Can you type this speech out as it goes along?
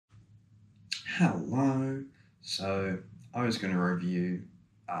Hello. So I was going to review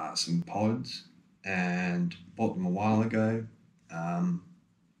some pods and bought them a while ago.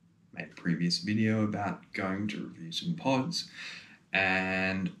 Made a previous video about going to review some pods,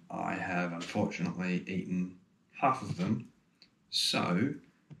 and I have unfortunately eaten half of them. So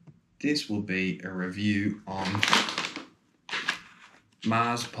this will be a review on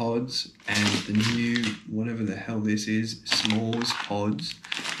Mars pods and the new, whatever the hell this is, S'mores pods.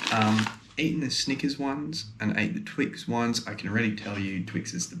 Eaten the Snickers ones and ate the Twix ones. I can already tell you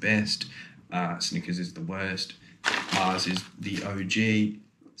Twix is the best, Snickers is the worst, Mars is the OG.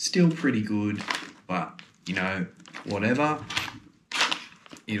 Still pretty good, but you know, whatever,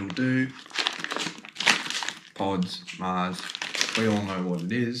 it'll do. Pods, Mars, we all know what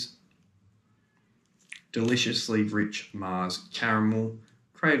it is. Deliciously rich Mars caramel,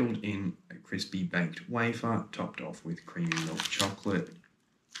 cradled in a crispy baked wafer, topped off with creamy milk chocolate.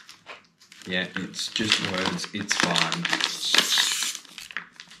 Yeah, it's just words, it's fine.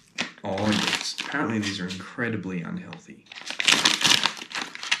 Oh yes, apparently these are incredibly unhealthy.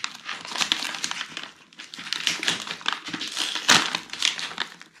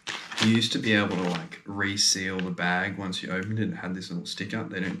 You used to be able to reseal the bag once you opened it. It had this little sticker.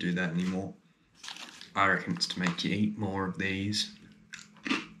 They don't do that anymore. I reckon it's to make you eat more of these.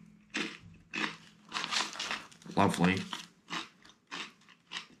 Lovely.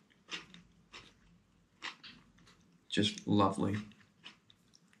 Just lovely.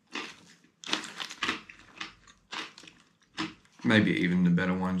 Maybe even the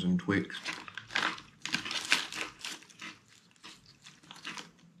better ones than Twix.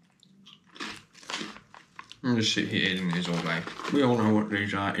 I'm just sit here eating these all day. We all know what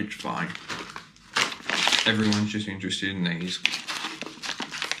these are, it's fine. Everyone's just interested in these.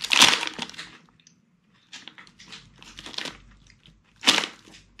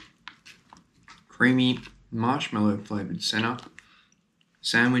 Creamy marshmallow flavoured centre,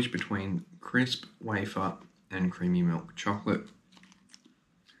 sandwich between crisp wafer and creamy milk chocolate.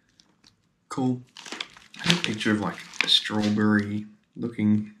 Cool. I have a picture of a strawberry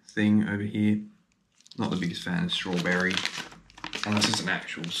looking thing over here. Not the biggest fan of strawberry, unless it's an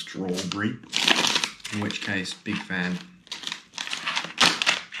actual strawberry, in which case, big fan.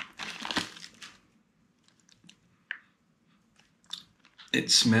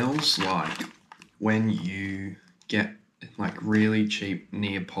 It smells like when you get really cheap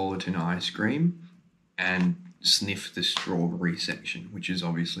Neapolitan ice cream and sniff the strawberry section, which is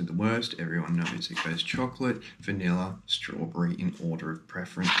obviously the worst. Everyone knows it goes chocolate, vanilla, strawberry in order of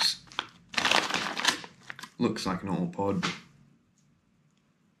preference. Looks like an normal pod.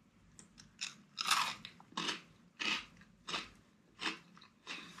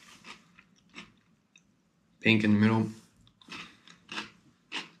 Pink in the middle.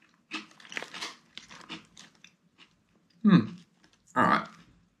 Alright.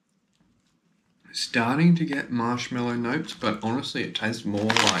 Starting to get marshmallow notes, but honestly it tastes more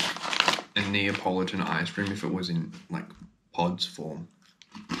like a Neapolitan ice cream if it was in pods form,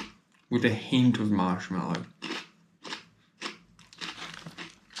 with a hint of marshmallow.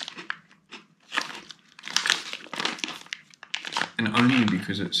 And only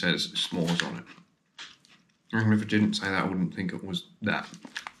because it says s'mores on it. And if it didn't say that, I wouldn't think it was that.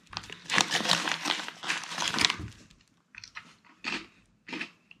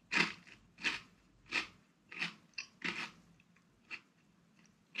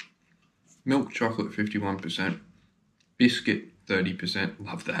 Milk chocolate 51%, biscuit 30%,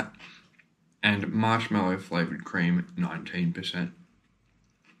 love that, and marshmallow flavoured cream 19%.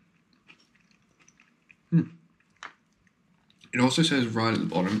 It also says right at the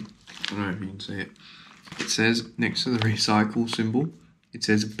bottom, I don't know if you can see it, it says next to the recycle symbol, it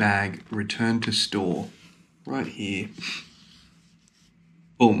says bag, return to store, right here.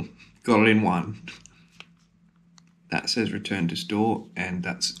 Boom, got it in one. That says return to store, and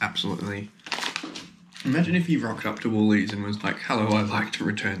that's absolutely... Imagine if you rocked up to Woolies and was like, hello, I'd like to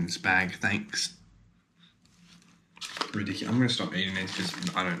return this bag, thanks. Ridiculous. I'm going to stop eating these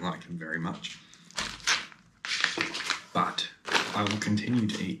because I don't like them very much. But I will continue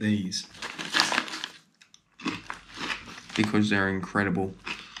to eat these because they're incredible.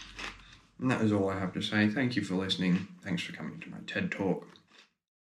 And that is all I have to say. Thank you for listening. Thanks for coming to my TED Talk.